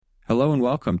Hello and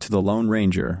welcome to The Lone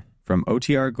Ranger from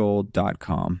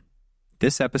OTRGold.com.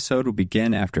 This episode will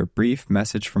begin after a brief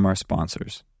message from our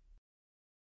sponsors.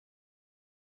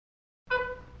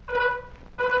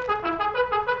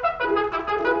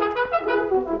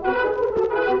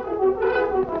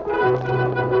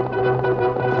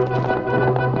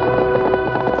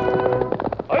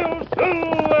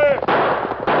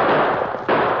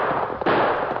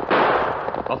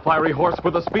 A fiery horse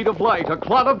with the speed of light, a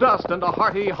cloud of dust, and a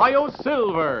hearty Hi-Yo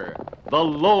Silver, the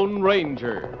Lone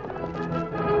Ranger.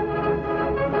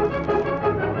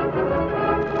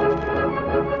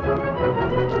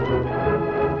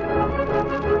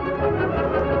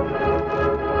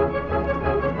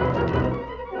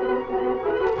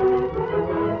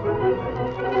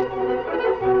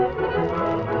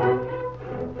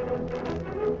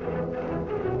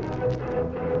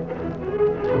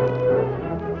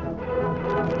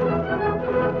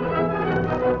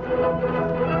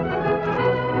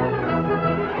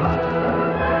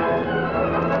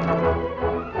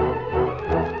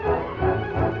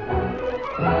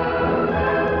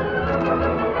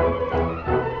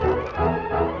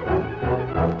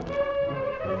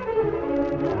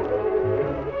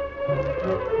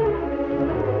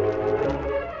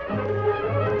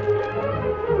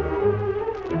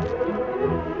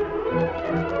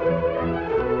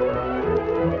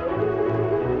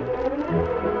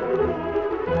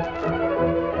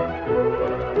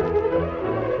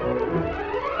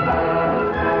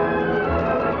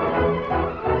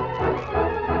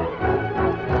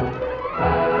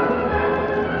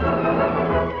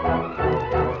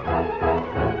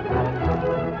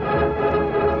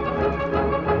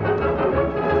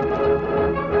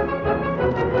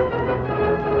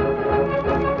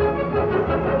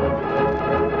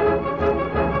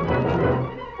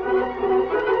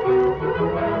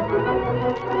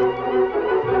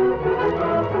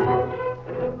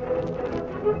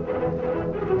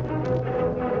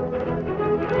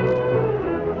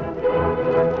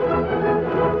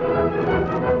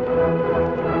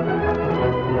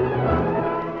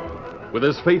 With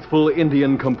his faithful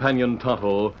Indian companion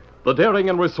Tonto, the daring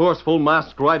and resourceful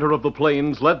masked rider of the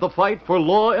plains led the fight for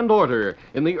law and order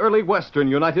in the early western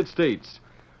United States.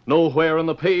 Nowhere in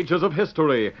the pages of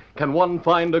history can one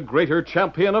find a greater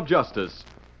champion of justice.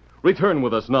 Return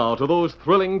with us now to those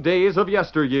thrilling days of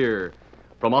yesteryear.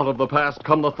 From out of the past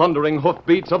come the thundering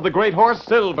hoofbeats of the great horse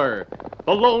Silver.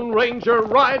 The Lone Ranger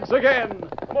rides again.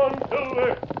 Come on,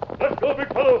 Silver. Let's go,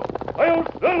 big fellow. Hi-Yo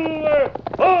Silver!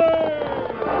 Hi!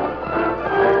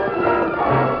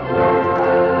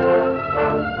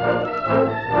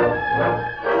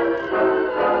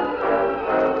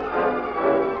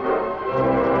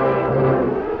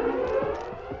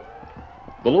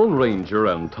 The Lone Ranger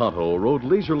and Tonto rode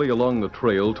leisurely along the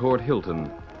trail toward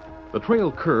Hilton. The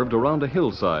trail curved around a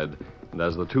hillside, and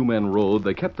as the two men rode,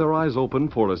 they kept their eyes open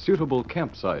for a suitable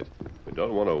campsite. We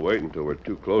don't want to wait until we're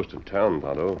too close to town,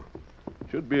 Tonto.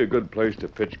 Should be a good place to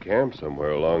pitch camp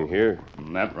somewhere along here.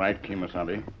 That's right,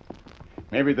 Kimasabi.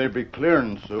 Maybe they'll be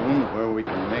clearing soon where we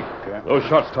can make... Those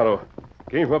shots, Tonto.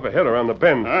 Came from up ahead around the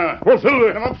bend. Come on,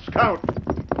 Silver. Come up, Scout.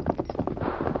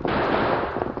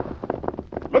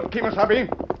 Look, Kimasabi.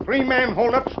 3-man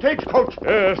hold-up stagecoach.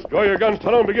 Yes, draw your guns,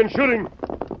 Tonto, and begin shooting.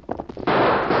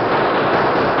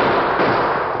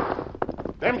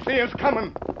 Them see us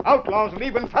coming. Outlaws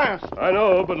leaving fast. I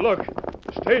know, but look.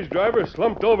 The stage driver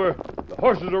slumped over. The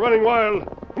horses are running wild.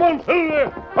 Come on,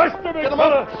 Silver. Faster, big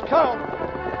fella. Scout.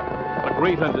 The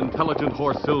great and intelligent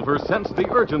horse Silver sensed the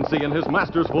urgency in his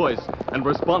master's voice and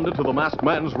responded to the masked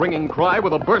man's ringing cry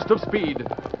with a burst of speed.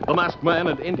 The masked man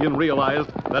and Indian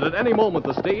realized that at any moment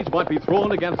the stage might be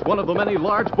thrown against one of the many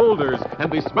large boulders and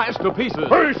be smashed to pieces.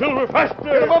 Hurry, Silver, faster!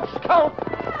 Get him up, Scout!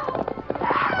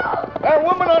 That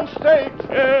woman on stage!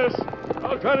 Yes,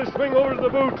 I'll try to swing over to the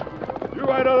boot. You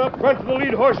ride on up front to the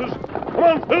lead horses. Come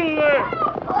on, Silver!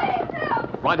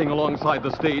 Riding alongside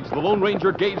the stage, the Lone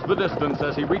Ranger gauged the distance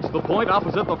as he reached the point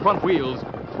opposite the front wheels.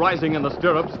 Rising in the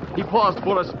stirrups, he paused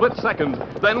for a split second,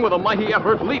 then with a mighty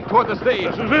effort leaped toward the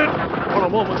stage. This is it! For a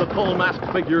moment, the tall masked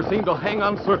figure seemed to hang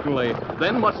uncertainly.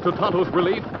 Then, much to Tonto's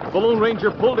relief, the Lone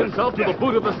Ranger pulled himself to the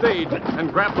boot of the stage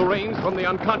and grabbed the reins from the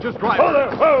unconscious driver. Ho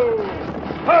there! Ho!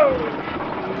 Ho!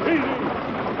 Easy!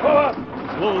 Go up!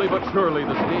 Slowly but surely,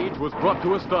 the stage was brought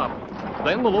to a stop.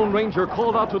 Then the Lone Ranger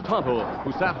called out to Tonto,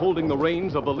 who sat holding the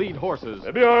reins of the lead horses.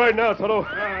 They'll be all right now, Tonto.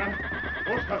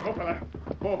 Go, fella.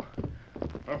 Go.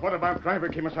 What about driver,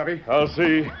 Kimasabi? I'll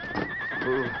see.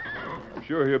 I'm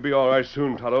sure he'll be all right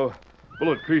soon, Tonto.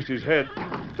 Bullet creased his head.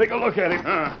 Take a look at him.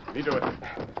 Me do it.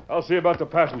 I'll see about the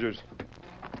passengers.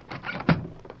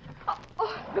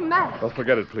 What's the matter? Oh,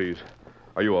 forget it, please.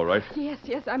 Are you all right? Yes,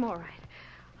 I'm all right.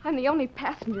 I'm the only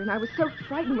passenger, and I was so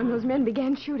frightened when those men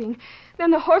began shooting.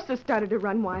 Then the horses started to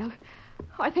run wild.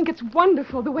 Oh, I think it's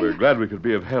wonderful the way We're glad we could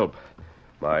be of help.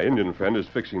 My Indian friend is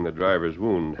fixing the driver's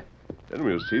wound. Then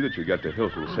we'll see that you get to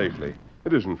Hilton safely.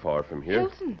 It isn't far from here.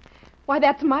 Hilton? Why,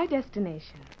 that's my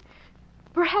destination.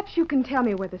 Perhaps you can tell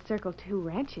me where the Circle 2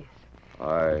 ranch is.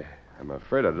 I'm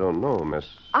afraid I don't know, Miss...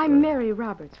 I'm Mary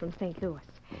Roberts from St. Louis.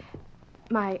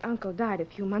 My uncle died a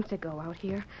few months ago out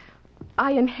here.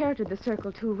 I inherited the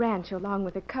Circle 2 ranch along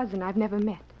with a cousin I've never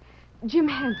met, Jim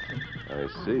Hanson. I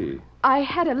see. I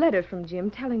had a letter from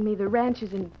Jim telling me the ranch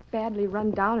is badly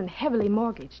run down and heavily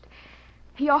mortgaged.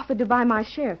 He offered to buy my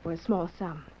share for a small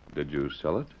sum. Did you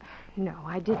sell it? No,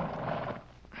 I didn't.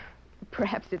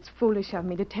 Perhaps it's foolish of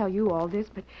me to tell you all this,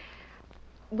 but...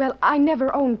 Well, I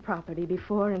never owned property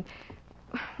before, and...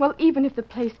 Well, even if the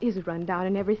place is run down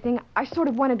and everything, I sort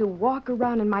of wanted to walk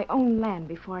around in my own land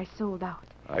before I sold out.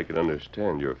 I can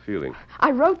understand your feeling.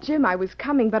 I wrote Jim I was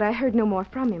coming, but I heard no more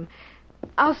from him.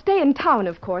 I'll stay in town,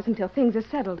 of course, until things are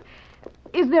settled.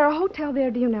 Is there a hotel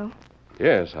there, do you know?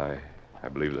 Yes, I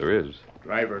believe there is.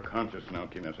 Driver conscious now,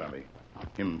 Kimasabi.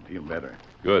 Him feel better.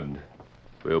 Good.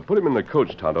 We'll put him in the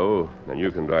coach, Tonto, and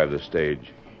you can drive the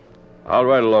stage. I'll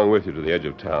ride along with you to the edge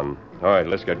of town. All right,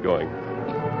 let's get going.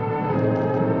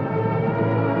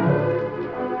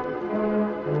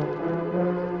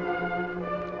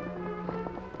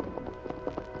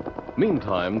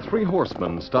 Meantime, 3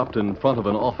 horsemen stopped in front of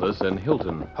an office in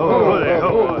Hilton.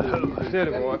 Steady,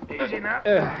 boy. Easy now.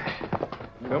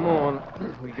 Come on.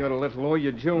 We gotta let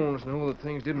Lawyer Jones know that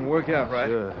things didn't work out right.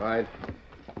 Sure. Right.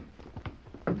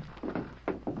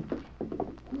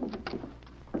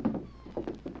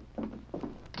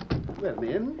 Well,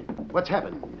 men, what's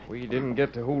happened? We didn't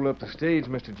get to hold up the stage,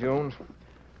 Mr. Jones.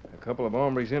 A couple of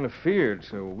hombres interfered,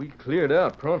 so we cleared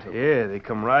out pronto. Yeah, they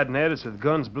come riding at us with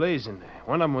guns blazing.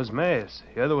 One of them was masked.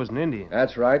 The other was an Indian.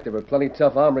 That's right. There were plenty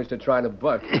tough hombres to try to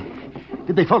buck.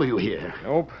 Did they follow you here?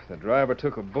 Nope. The driver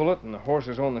took a bullet, and the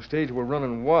horses on the stage were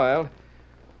running wild.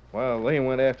 While they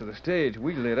went after the stage,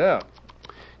 we lit out.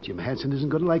 Jim Hanson isn't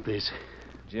going to like this.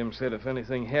 Jim said if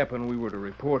anything happened, we were to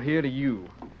report here to you.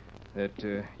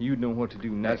 That you'd know what to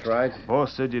do next. That's right.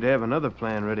 Boss said you'd have another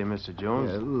plan ready, Mr.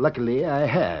 Jones. Luckily, I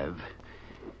have.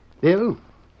 Bill,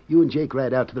 you and Jake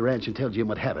ride out to the ranch and tell Jim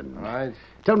what happened. All right.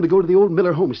 Tell him to go to the old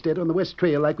Miller homestead on the west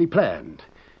trail like we planned.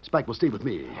 Spike will stay with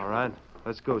me. All right.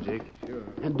 Let's go, Jake. Sure.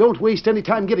 And don't waste any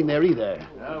time getting there either.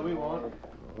 No, we won't.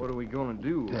 What are we going to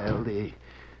do? Well, the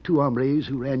 2 hombres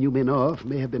who ran you men off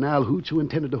may have been Al Hoots who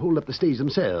intended to hold up the stage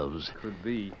themselves. Could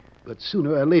be. But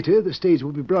sooner or later, the stage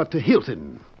will be brought to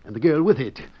Hilton, and the girl with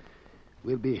it.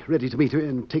 We'll be ready to meet her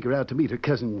and take her out to meet her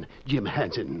cousin, Jim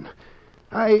Hanson.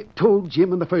 I told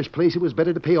Jim in the first place it was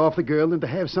better to pay off the girl than to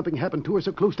have something happen to her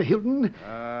so close to Hilton.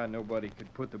 Nobody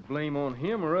could put the blame on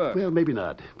him or us. Well, maybe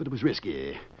not, but it was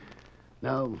risky.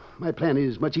 Now, my plan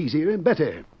is much easier and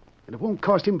better, and it won't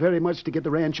cost him very much to get the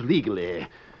ranch legally.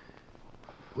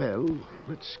 Well,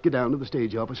 let's get down to the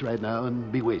stage office right now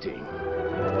and be waiting.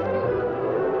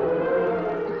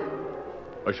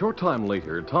 A short time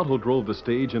later, Tonto drove the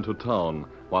stage into town,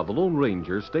 while the Lone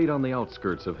Ranger stayed on the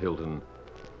outskirts of Hilton.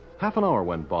 Half an hour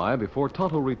went by before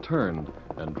Tonto returned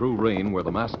and drew rein where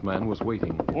the masked man was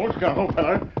waiting. Oh,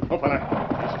 fella.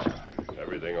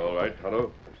 Everything all right,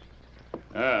 Tonto?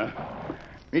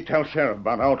 Me tell sheriff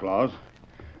about outlaws.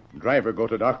 Driver go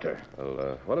to doctor.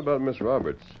 Well, what about Miss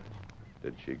Roberts?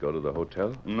 Did she go to the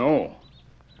hotel? No.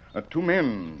 2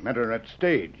 men met her at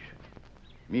stage.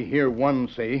 Me hear one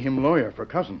say him lawyer for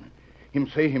cousin. Him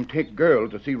say him take girl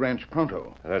to see Ranch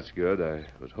Pronto. That's good. I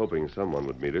was hoping someone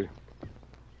would meet her.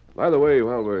 By the way,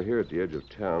 while we're here at the edge of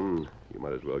town, you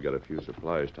might as well get a few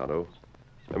supplies, Tonto.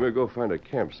 Then we'll go find a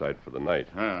campsite for the night.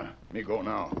 Me go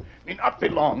now. Me not be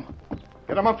long.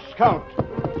 Get 'em up, Scout.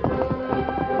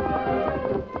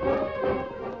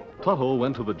 Tonto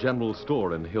went to the general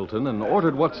store in Hilton and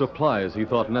ordered what supplies he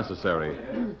thought necessary.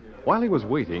 While he was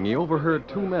waiting, he overheard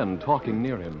 2 men talking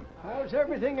near him. How's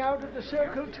everything out at the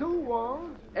Circle 2,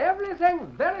 Wong? Everything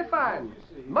very fine.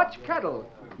 Much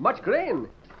cattle, much grain,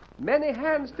 many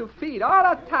hands to feed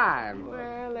all the time.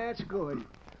 Well, that's good.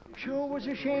 Sure was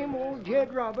a shame old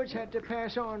Jed Roberts had to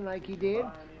pass on like he did.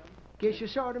 Guess you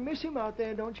sort of miss him out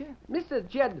there, don't you? Mr.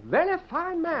 Jed, very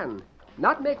fine man.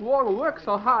 Not make Wong work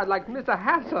so hard like Mr.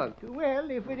 Hanson.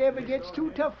 Well, if it ever gets too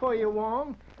tough for you,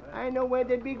 Wong, I know where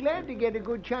they'd be glad to get a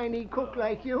good Chinese cook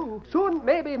like you. Soon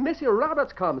maybe Missy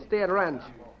Roberts come stay at ranch.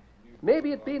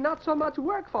 Maybe it be not so much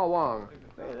work for Wong.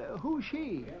 Well, who's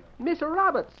she? Miss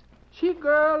Roberts. She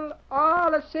girl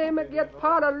all the same get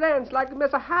part of ranch like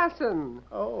Mr. Hanson.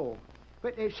 Oh.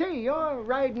 But say you're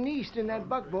riding east in that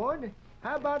buckboard.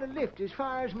 How about a lift as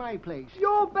far as my place?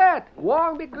 You bet.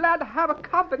 Wong be glad to have a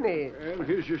company. Well,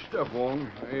 here's your stuff, Wong.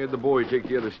 I had the boy take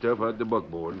the other stuff out the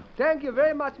buckboard. Thank you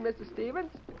very much, Mr.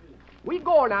 Stevens. We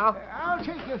go now. I'll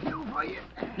take a few for you.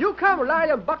 You come ride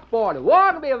a buckboard.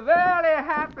 Wong be very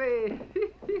happy.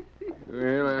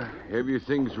 Well, have your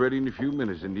things ready in a few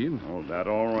minutes, Indian. Oh, that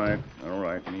all right. All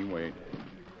right, me wait.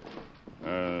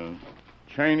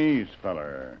 Chinese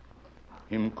feller.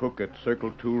 Him cook at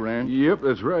Circle 2 Ranch? Yep,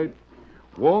 that's right.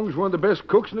 Wong's one of the best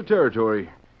cooks in the territory.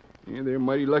 Yeah, they're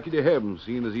mighty lucky to have him,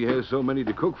 seeing as he has so many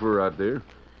to cook for out there.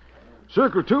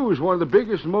 Circle 2 is one of the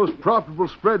biggest and most profitable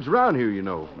spreads around here, you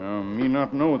know. Me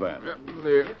not know that.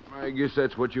 There, I guess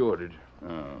that's what you ordered.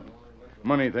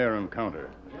 Money there on counter.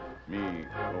 Me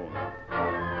go now.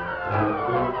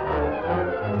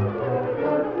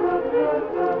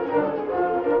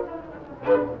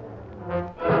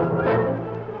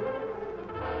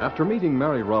 After meeting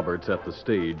Mary Roberts at the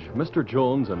stage, Mr.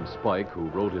 Jones and Spike, who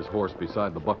rode his horse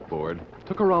beside the buckboard,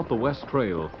 took her out the west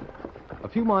trail. A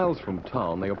few miles from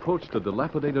town, they approached a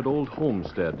dilapidated old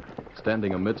homestead,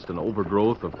 standing amidst an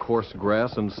overgrowth of coarse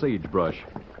grass and sagebrush.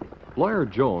 Lawyer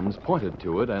Jones pointed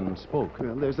to it and spoke.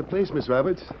 Well, there's the place, Miss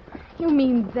Roberts. You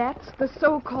mean that's the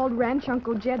so-called ranch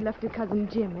Uncle Jed left to Cousin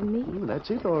Jim and me? Well, that's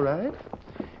it, all right.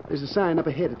 There's a sign up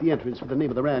ahead at the entrance with the name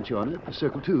of the ranch on it,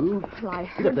 Circle 2. Well, I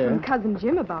heard from Cousin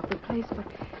Jim about the place, but...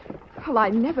 Well, I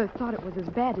never thought it was as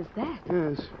bad as that.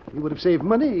 Yes. You would have saved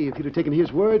money if you'd have taken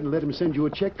his word and let him send you a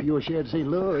check for your share to St.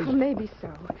 Louis. Well, maybe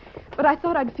so. But I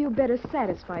thought I'd feel better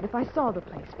satisfied if I saw the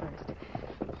place first.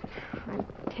 I'm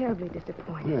terribly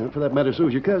disappointed. Yeah, for that matter,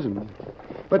 so's your cousin.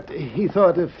 But he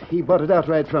thought if he bought it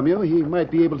outright from you, he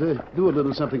might be able to do a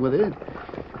little something with it.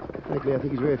 Frankly, I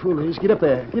think he's very foolish. Get up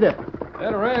there. Get up.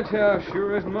 That ranch house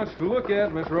sure isn't much to look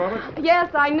at, Miss Roberts.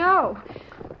 Yes, I know.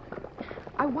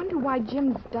 I wonder why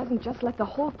Jim doesn't just let the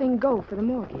whole thing go for the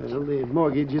mortgage. Well, the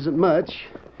mortgage isn't much,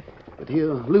 but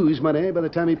he'll lose money by the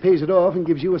time he pays it off and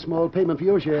gives you a small payment for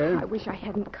your share. I wish I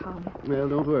hadn't come. Well,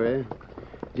 don't worry.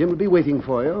 Jim will be waiting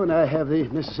for you, and I have the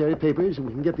necessary papers, and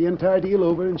we can get the entire deal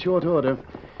over in short order.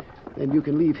 Then you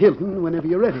can leave Hilton whenever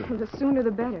you're ready. The sooner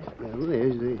the better. Well,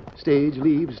 there's the stage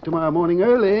leaves tomorrow morning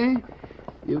early.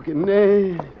 You can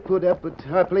put up at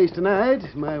our place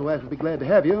tonight. My wife will be glad to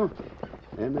have you.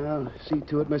 And I'll see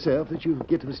to it myself that you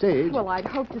get to the stage. Well, I'd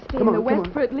hope to stay in the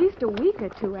West for at least a week or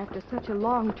two after such a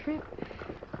long trip.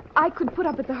 I could put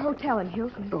up at the hotel in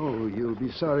Hilton. Oh, you'll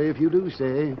be sorry if you do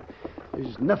stay.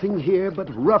 There's nothing here but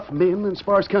rough men and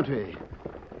sparse country.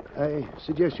 I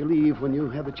suggest you leave when you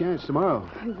have the chance tomorrow.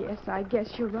 Yes, I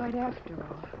guess you're right after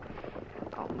all.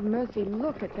 Oh, mercy,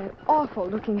 look at that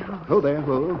awful-looking house. Oh, there.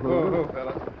 Oh,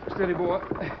 fella. Steady, boy.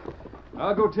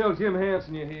 I'll go tell Jim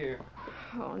Hanson you're here.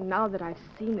 Oh, now that I've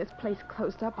seen this place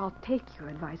closed up, I'll take your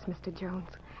advice, Mr. Jones.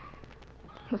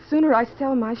 The sooner I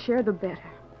sell my share, the better.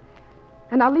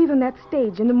 And I'll leave him that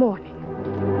stage in the morning.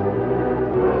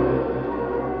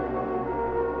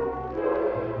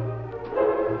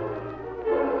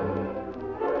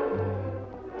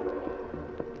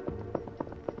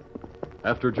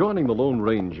 After joining the Lone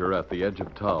Ranger at the edge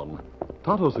of town,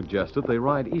 Tonto suggested they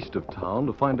ride east of town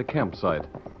to find a campsite.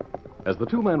 As the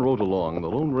two men rode along, the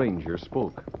Lone Ranger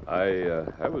spoke. I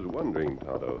was wondering,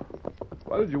 Tonto,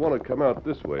 why did you want to come out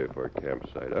this way for a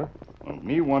campsite, huh? Well,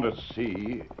 me want to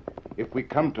see if we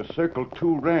come to Circle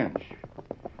 2 Ranch.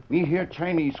 Me hear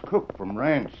Chinese cook from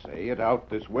ranch say it out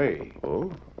this way.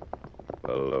 Oh?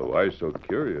 Well, why so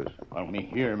curious? Well, me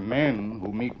hear men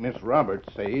who meet Miss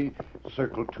Roberts say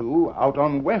Circle 2 out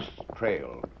on West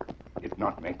Trail. It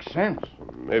not make sense.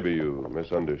 Maybe you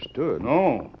misunderstood.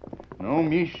 No,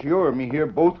 me sure. Me hear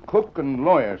both cook and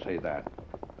lawyer say that.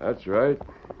 That's right.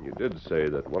 You did say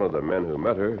that one of the men who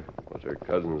met her was her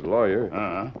cousin's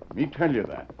lawyer. Me tell you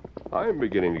that. I'm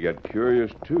beginning to get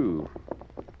curious, too.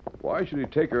 Why should he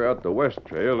take her out the West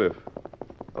Trail if...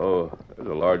 Oh, there's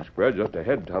a large spread just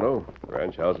ahead, Tonto. The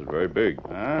ranch house is very big.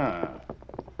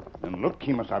 And look,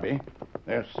 Kimasabi,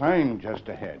 there's sign just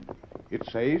ahead. It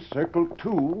says Circle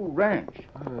 2 Ranch.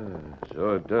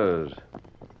 So it does.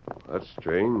 That's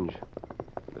strange.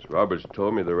 Miss Roberts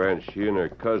told me the ranch she and her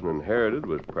cousin inherited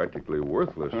was practically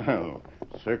worthless. Well,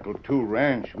 Circle 2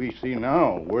 Ranch we see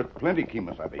now worth plenty,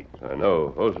 Kimasabi. I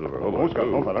know. Oh, Silver, hold on.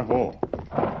 Oh, fella,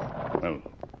 oh. Well,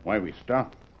 why we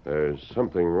stop? There's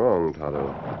something wrong,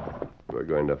 Tonto. We're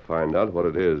going to find out what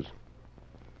it is.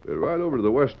 We'll ride over to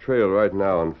the West Trail right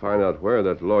now and find out where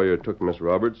that lawyer took Miss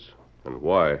Roberts and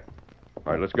why.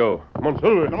 All right, let's go. Come on,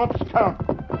 Silver. Come on, stop.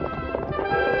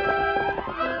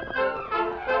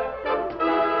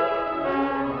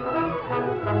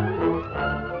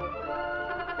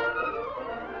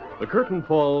 The curtain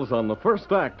falls on the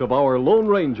first act of our Lone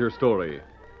Ranger story.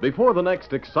 Before the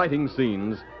next exciting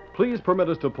scenes, please permit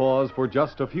us to pause for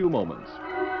just a few moments.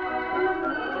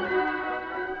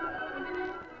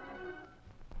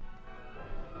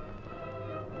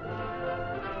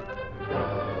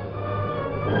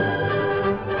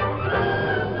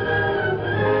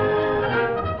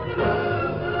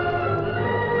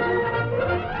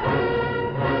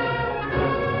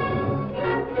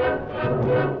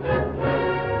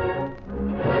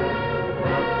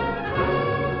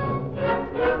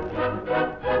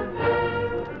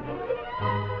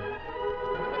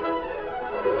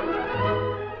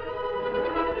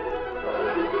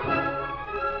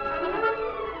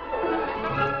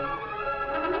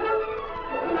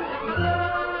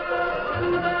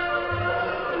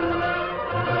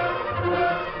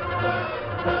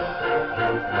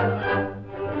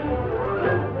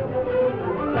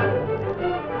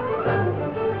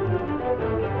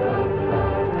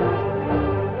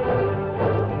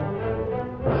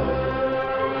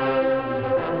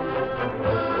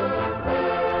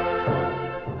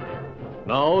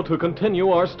 Now, to continue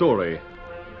our story.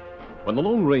 When the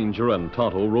Lone Ranger and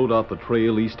Tonto rode out the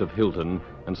trail east of Hilton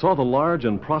and saw the large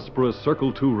and prosperous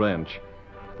Circle 2 ranch,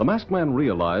 the masked man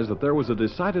realized that there was a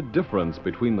decided difference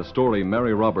between the story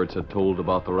Mary Roberts had told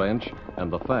about the ranch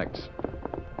and the facts.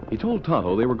 He told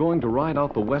Tonto they were going to ride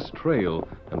out the west trail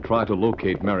and try to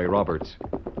locate Mary Roberts.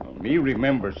 Me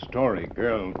remember story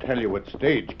girl tell you what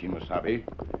stage, Kimasabi.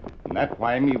 And that's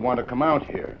why me want to come out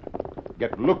here.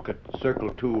 Get look at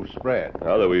Circle 2 spread.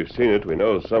 Now that we've seen it, we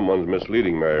know someone's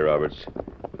misleading Mary Roberts.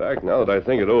 In fact, now that I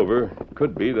think it over, it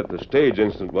could be that the stage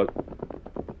incident was...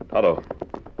 Tonto,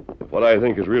 if what I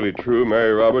think is really true,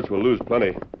 Mary Roberts will lose plenty.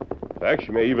 In fact,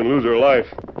 she may even lose her life.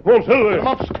 Come on, Silver! Come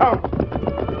up, Scout!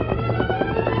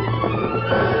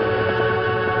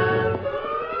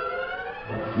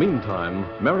 Meantime,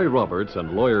 Mary Roberts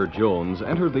and Lawyer Jones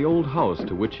entered the old house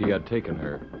to which he had taken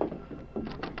her.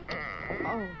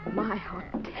 Oh, my, how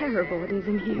terrible it is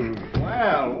in here.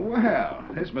 Well,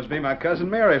 this must be my cousin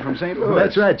Mary from St. Louis.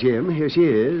 That's right, Jim. Here she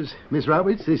is. Miss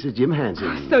Roberts, this is Jim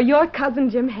Hansen. So you're cousin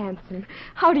Jim Hansen.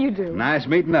 How do you do? Nice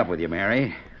meeting up with you,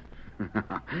 Mary.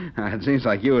 It seems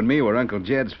like you and me were Uncle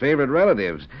Jed's favorite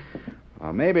relatives.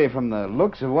 Or maybe from the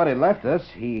looks of what he left us,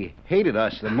 he hated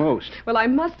us the most. Well, I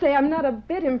must say I'm not a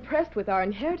bit impressed with our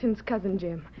inheritance, Cousin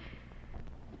Jim.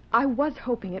 I was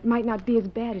hoping it might not be as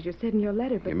bad as you said in your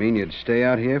letter, but... You mean you'd stay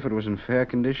out here if it was in fair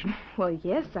condition? Well,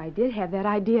 yes, I did have that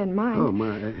idea in mind. Oh,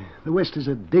 my. The West is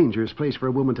a dangerous place for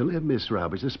a woman to live, Miss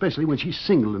Roberts, especially when she's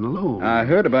single and alone. I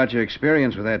heard about your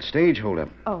experience with that stage holdup.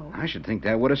 Oh. I should think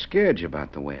that would have scared you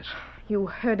about the West. You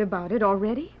heard about it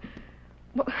already?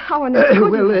 Well, how on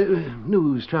earth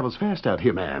news travels fast out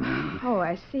here, ma'am. Oh,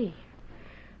 I see.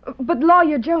 But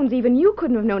Lawyer Jones, even you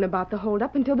couldn't have known about the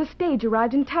holdup until the stage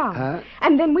arrived in town.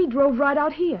 And then we drove right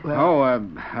out here.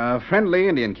 A friendly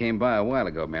Indian came by a while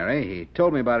ago, Mary. He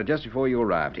told me about it just before you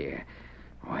arrived here.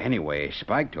 Oh, anyway,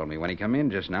 Spike told me when he come in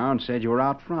just now and said you were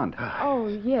out front. Oh,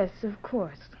 yes, of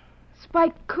course.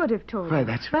 Spike could have told me. Why,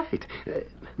 that's right.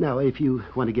 Now, if you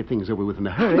want to get things over with in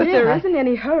a hurry... But there isn't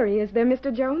any hurry, is there,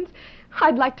 Mr. Jones?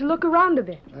 I'd like to look around a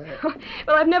bit. Well,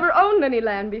 I've never owned any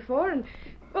land before, and,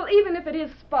 well, even if it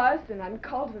is sparse and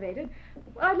uncultivated,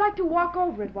 I'd like to walk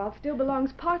over it while it still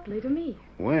belongs partly to me.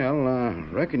 Well,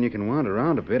 reckon you can wander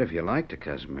around a bit if you like to,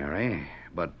 Cousin Mary.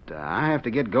 But I have to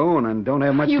get going and don't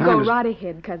have much time You go right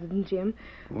ahead, Cousin Jim.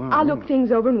 Well, I'll look things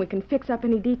over and we can fix up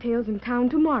any details in town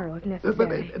tomorrow if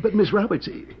necessary. But Miss Roberts,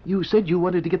 you said you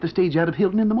wanted to get the stage out of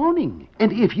Hilton in the morning.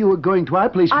 And if you were going to our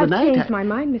place for the night... I've changed my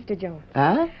mind, Mr. Jones.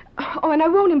 Huh? Oh, and I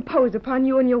won't impose upon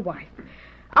you and your wife.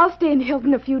 I'll stay in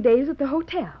Hilton a few days at the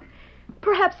hotel.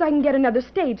 Perhaps I can get another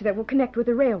stage that will connect with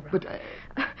the railroad. But...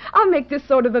 I'll make this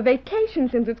sort of a vacation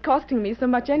since it's costing me so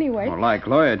much anyway. Well, like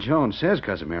Lawyer Jones says,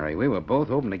 Cousin Mary, we were both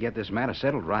hoping to get this matter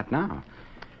settled right now.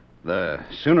 The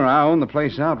sooner I own the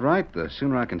place outright, the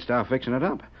sooner I can start fixing it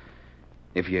up.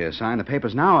 If you sign the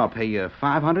papers now, I'll pay you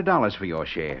 $500 for your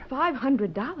share.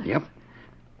 $500? Yep.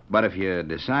 But if you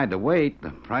decide to wait, the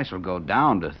price will go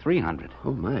down to $300.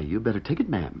 Oh, my, you better take it,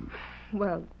 ma'am.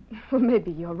 Well,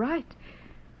 maybe you're right.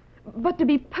 But to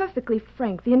be perfectly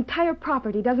frank, the entire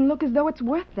property doesn't look as though it's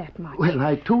worth that much. Well,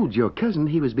 I told your cousin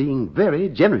he was being very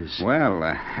generous. Well,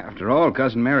 after all,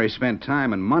 Cousin Mary spent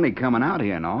time and money coming out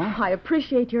here and all. I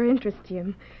appreciate your interest,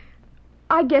 Jim.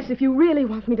 I guess if you really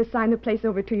want me to sign the place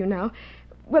over to you now,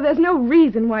 well, there's no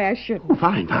reason why I shouldn't. Oh,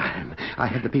 fine. I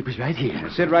have the papers right here.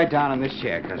 Sit right down in this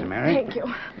chair, Cousin Mary. Thank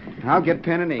you. I'll get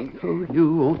pen and ink. Oh,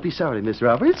 you won't be sorry, Miss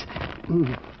Roberts.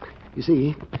 You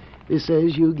see, This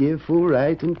says you give full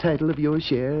right and title of your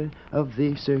share of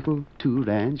the Circle 2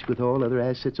 ranch with all other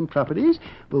assets and properties,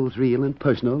 both real and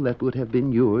personal, that would have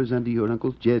been yours under your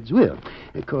Uncle Jed's will.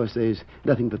 Of course, there's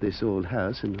nothing but this old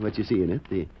house and what you see in it.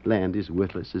 The land is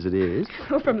worthless as it is.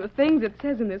 Oh, from the things it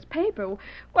says in this paper,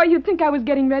 why, you'd think I was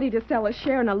getting ready to sell a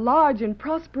share in a large and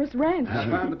prosperous ranch. I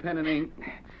found the pen and ink.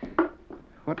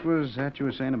 What was that you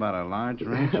were saying about a large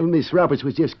ranch? Miss Roberts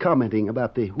was just commenting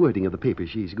about the wording of the paper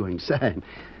she's going to sign.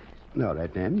 All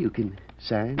right, ma'am, you can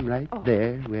sign right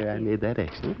there where I made that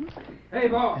X. Hey,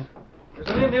 boss. There's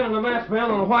an Indian and a masked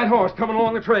man on a white horse coming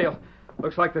along the trail.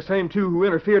 Looks like the same two who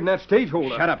interfered in that stage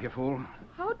holdup. Shut up, you fool.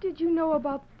 How did you know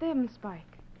about them, Spike?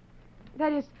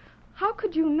 That is, how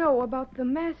could you know about the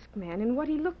masked man and what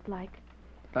he looked like?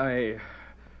 I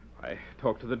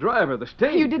talked to the driver of the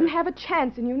stage. You didn't have a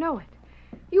chance, and you know it.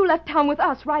 You left town with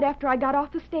us right after I got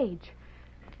off the stage.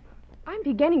 I'm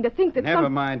beginning to think that Never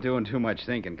mind doing too much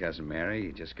thinking, Cousin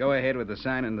Mary. Just go ahead with the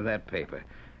signing of that paper.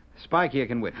 Spike here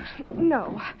can witness.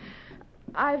 No.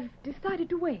 I've decided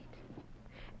to wait.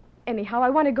 Anyhow, I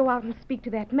want to go out and speak to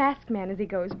that masked man as he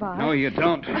goes by. No, you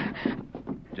don't.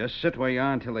 Just sit where you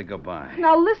are until they go by.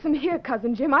 Now, listen here,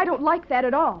 Cousin Jim. I don't like that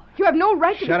at all. You have no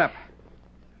right to... Shut up.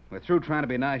 We're through trying to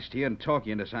be nice to you and talk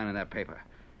you into signing that paper.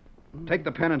 Take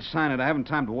the pen and sign it. I haven't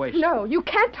time to waste. No, you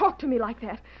can't talk to me like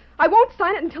that. I won't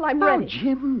sign it until I'm ready. Now,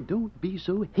 Jim, don't be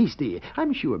so hasty.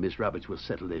 I'm sure Miss Roberts will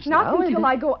settle this now. Not until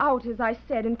I go out, as I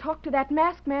said, and talk to that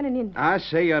masked man in India. I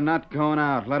say you're not going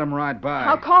out. Let him ride by.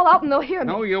 I'll call out and they'll hear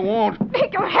me. No, you won't.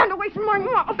 Take your hand away from my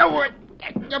mouth. No,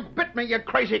 you bit me, you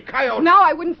crazy coyote. Now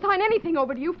I wouldn't sign anything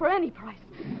over to you for any price.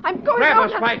 I'm going Grab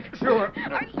out. her, Spike. Sure.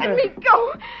 Let me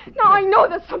go. Now I know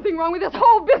there's something wrong with this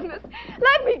whole business.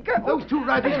 Let me go. Those two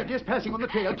riders are just passing on the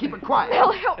trail. Keep it quiet.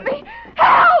 They'll help me.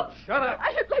 Help! Shut up.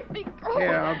 Let me go.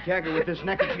 Here, I'll gag her with this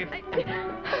neckerchief.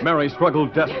 Mary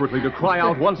struggled desperately to cry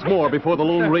out once more before the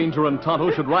Lone Ranger and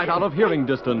Tonto should ride out of hearing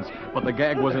distance, but the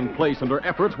gag was in place and her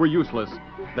efforts were useless.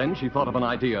 Then she thought of an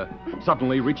idea.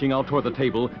 Suddenly, reaching out toward the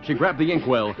table, she grabbed the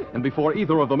inkwell, and before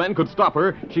either of the men could stop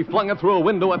her, she flung it through a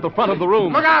window at the front of the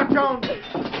room. Look out, Jones!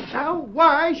 Now,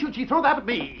 why should she throw that at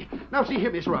me? Now, see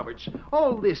here, Miss Roberts.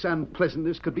 All this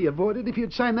unpleasantness could be avoided if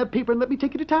you'd sign that paper and let me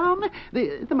take you to town.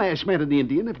 The masked man and the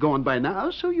Indian have gone by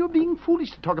now, so you're being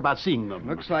foolish to talk about seeing them.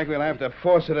 Looks like we'll have to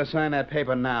force her to sign that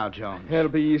paper now, Jones. That'll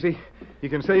be easy. You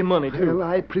can save money, too. Well,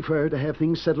 I prefer to have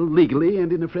things settled legally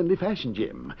and in a friendly fashion,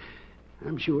 Jim.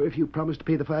 I'm sure if you promise to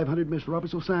pay the $500, Miss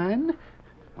Roberts will sign.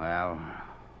 Well,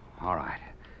 all right.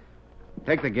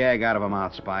 Take the gag out of her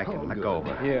mouth, Spike, and let go of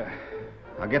her. Yeah.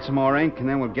 I'll get some more ink, and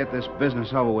then we'll get this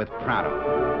business over with pronto.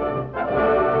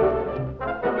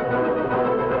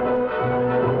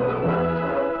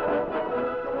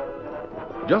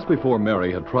 Just before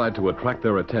Mary had tried to attract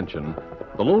their attention,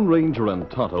 the Lone Ranger and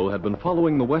Tonto had been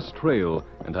following the west trail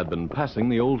and had been passing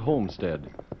the old homestead.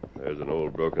 There's an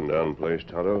old broken-down place,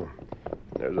 Tonto.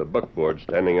 There's a buckboard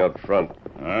standing out front.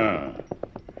 Ah.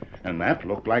 And that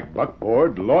looked like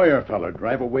buckboard lawyer feller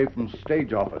drive away from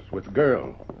stage office with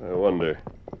girl. I wonder.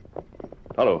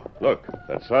 Tonto, look,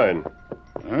 that sign.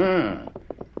 Ah.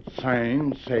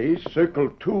 Sign say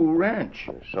Circle 2 Ranch.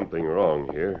 There's something wrong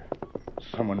here.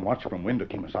 Someone watch from window,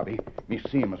 Kimasabi. Me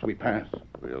see him as we pass.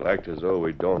 We'll act as though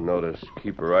we don't notice.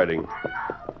 Keep riding.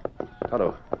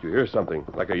 Tonto, did you hear something?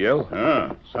 Like a yell?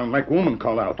 Ah, sound like woman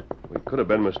call out. We could have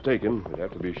been mistaken. We'd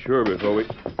have to be sure before we...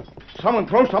 Someone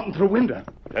throw something through window.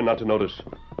 Tend not to notice.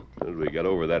 As soon as we get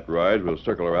over that rise, we'll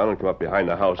circle around and come up behind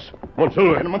the house. Come on,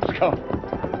 Silver. Let's go.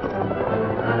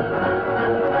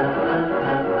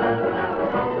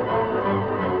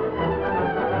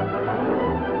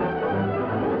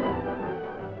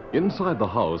 Inside the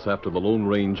house, after the Lone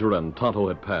Ranger and Tonto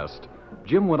had passed,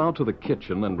 Jim went out to the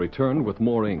kitchen and returned with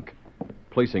more ink.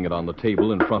 Placing it on the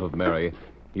table in front of Mary,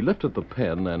 he lifted the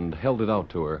pen and held it out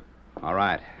to her. All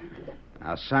right.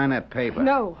 Now sign that paper.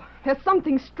 No, there's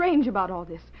something strange about all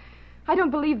this. I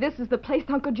don't believe this is the place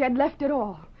Uncle Jed left at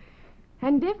all.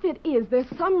 And if it is,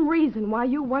 there's some reason why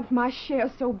you want my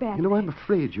share so badly. You know, I'm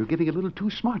afraid you're getting a little too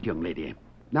smart, young lady.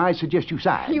 Now, I suggest you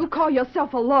sign. You call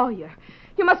yourself a lawyer.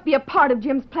 You must be a part of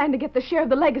Jim's plan to get the share of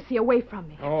the legacy away from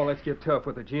me. Oh, let's get tough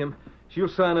with her, Jim. She'll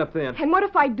sign up then. And what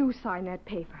if I do sign that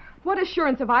paper? What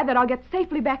assurance have I that I'll get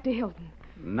safely back to Hilton?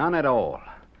 None at all.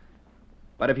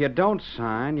 But if you don't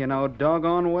sign, you know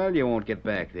doggone well you won't get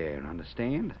back there,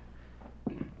 understand?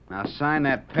 Now sign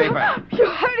that paper.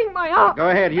 You're hurting my arm. Go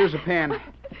ahead, use a pen.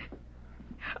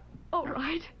 All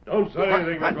right. Don't say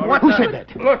anything. Who said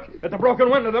that? Look, at the broken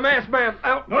window, the masked man.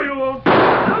 Out. No, you won't.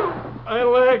 My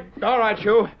leg. All right,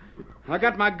 you. I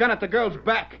got my gun at the girl's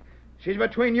back. She's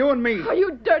between you and me. Oh,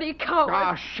 you dirty coward.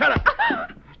 Ah, shut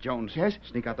up. Jones. Yes?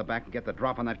 Sneak out the back and get the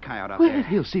drop on that coyote out Well, there.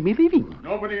 he'll see me leaving.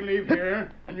 Nobody leave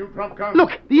here, and you drop gun.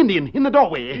 Look, the Indian in the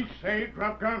doorway. He say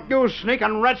drop gun. You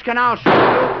sneaking redskin, I'll shoot you.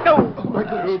 Oh, my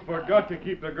goodness. You forgot to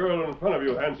keep the girl in front of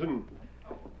you, Hanson.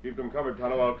 Keep them covered,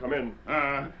 Tonto. I'll come in.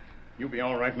 You be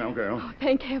all right now, girl. Oh,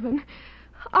 thank heaven.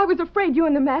 I was afraid you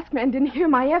and the masked man didn't hear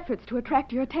my efforts to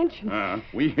attract your attention.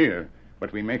 We hear,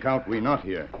 but we make out we not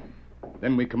here.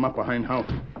 Then we come up behind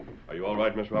house. Are you all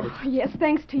right, Miss Roberts? Yes,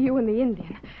 thanks to you and the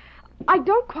Indian. I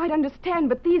don't quite understand,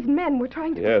 but these men were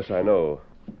trying to... Yes, I know.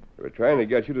 They were trying to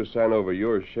get you to sign over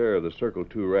your share of the Circle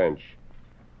 2 ranch.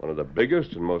 One of the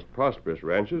biggest and most prosperous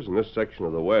ranches in this section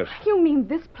of the West. You mean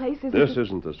this place isn't... This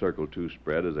isn't the Circle 2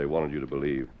 spread, as they wanted you to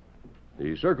believe.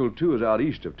 The Circle 2 is out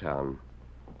east of town.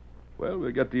 Well,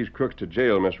 we'll get these crooks to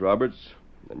jail, Miss Roberts.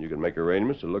 Then you can make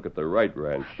arrangements to look at the right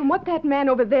ranch. From what that man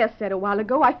over there said a while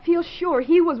ago, I feel sure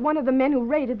he was one of the men who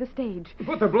raided the stage.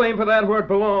 Put the blame for that where it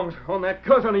belongs. On that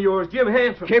cousin of yours, Jim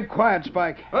Hanson. Keep quiet,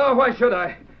 Spike. Oh, why should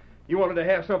I? You wanted to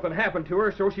have something happen to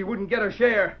her so she wouldn't get her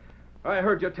share. I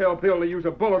heard you tell Bill to use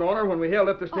a bullet on her when we held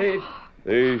up the stage.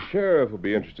 The sheriff will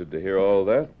be interested to hear all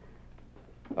that.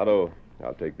 Otto,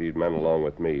 I'll take these men along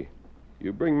with me.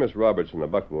 You bring Miss Roberts in the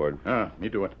buckboard. Me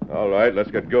do it. All right,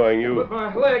 let's get going, you. But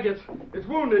my leg, it's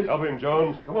wounded. Help him,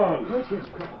 Jones. Come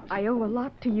on. I owe a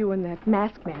lot to you and that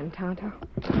masked man, Tonto.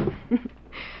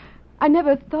 I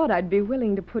never thought I'd be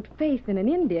willing to put faith in an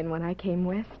Indian when I came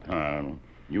west.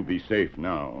 You be safe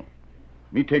now.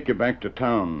 Me take you back to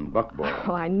town, buckboard.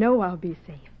 Oh, I know I'll be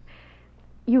safe.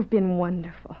 You've been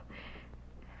wonderful.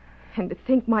 And to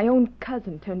think my own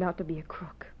cousin turned out to be a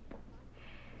crook.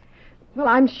 Well,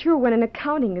 I'm sure when an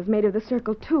accounting is made of the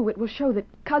Circle 2, it will show that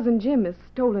Cousin Jim has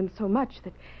stolen so much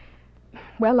that,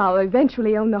 well, I'll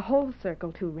eventually own the whole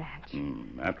Circle 2 ranch.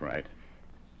 That's right.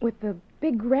 With a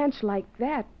big ranch like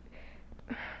that,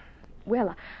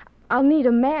 well, I'll need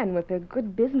a man with a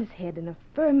good business head and a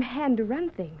firm hand to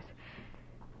run things.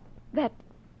 That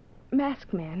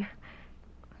masked man,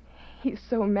 he's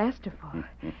so masterful.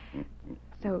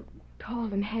 So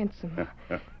tall and handsome.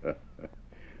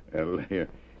 Well,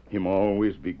 him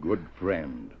always be good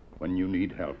friend when you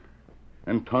need help.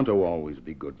 And Tonto always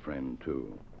be good friend,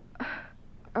 too.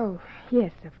 Oh,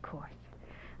 yes, of course.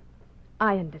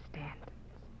 I understand.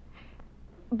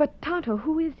 But Tonto,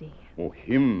 who is he? Oh,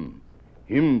 him.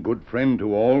 Him good friend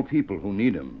to all people who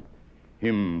need him.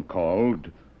 Him called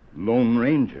Lone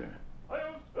Ranger.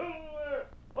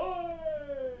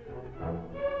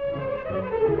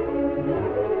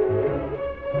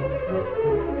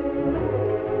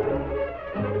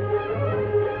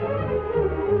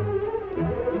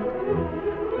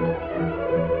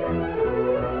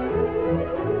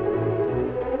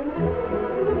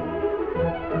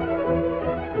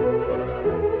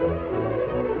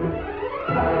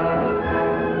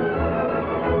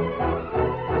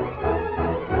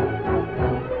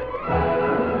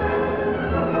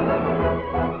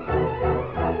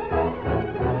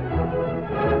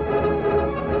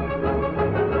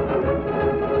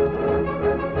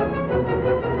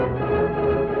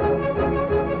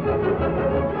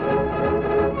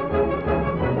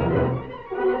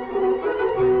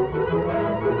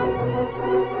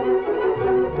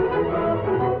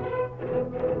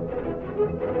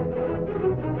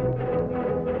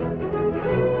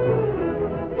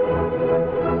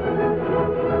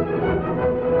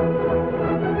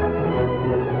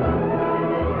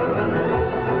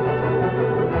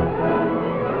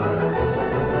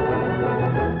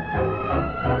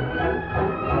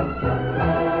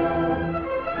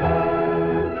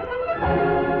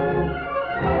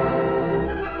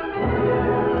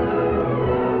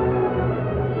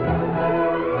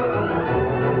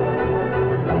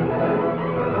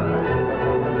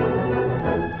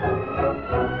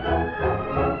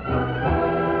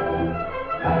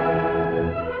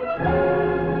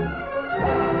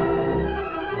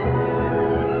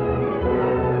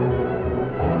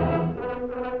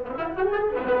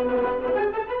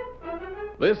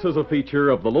 This is a feature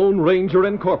of the Lone Ranger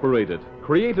Incorporated,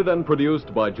 created and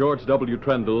produced by George W.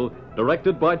 Trendle,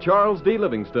 directed by Charles D.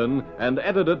 Livingston, and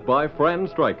edited by Fran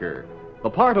Stryker. The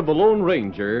part of the Lone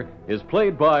Ranger is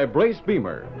played by Brace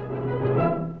Beamer.